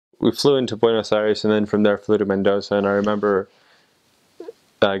we flew into Buenos Aires, and then from there flew to Mendoza. And I remember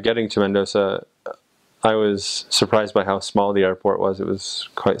getting to Mendoza, I was surprised by how small the airport was. It was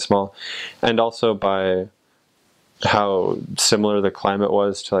quite small, and also by how similar the climate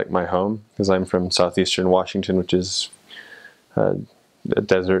was to like my home, because I'm from southeastern Washington, which is a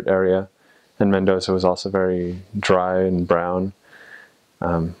desert area, and Mendoza was also very dry and brown.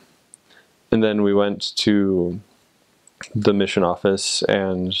 And then we went to the mission office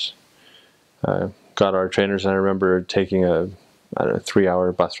and got our trainers, and I remember taking a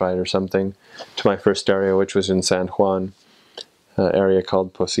 3-hour bus ride or something to my first area, which was in San Juan, an area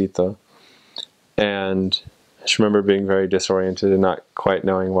called Posito. And I just remember being very disoriented and not quite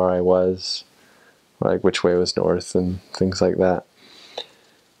knowing where I was, like which way was north and things like that.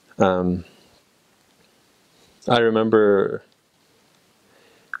 I remember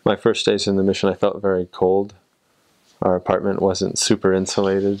my first days in the mission, I felt very cold. Our apartment wasn't super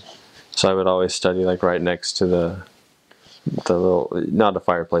insulated, so I would always study like right next to the little, not a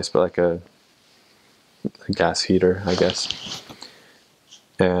fireplace, but like a gas heater, I guess.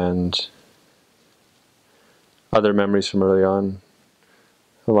 And other memories from early on,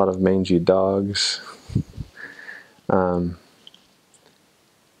 a lot of mangy dogs. And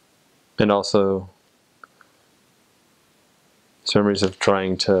also some memories of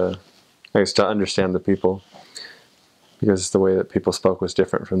trying to, I guess, to understand the people, because the way that people spoke was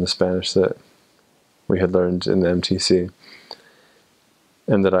different from the Spanish that we had learned in the MTC.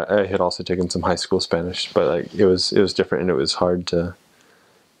 And that I had also taken some high school Spanish, but like it was different and it was hard to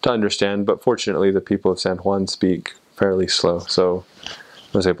understand. But fortunately, the people of San Juan speak fairly slow, so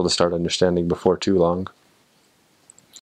I was able to start understanding before too long.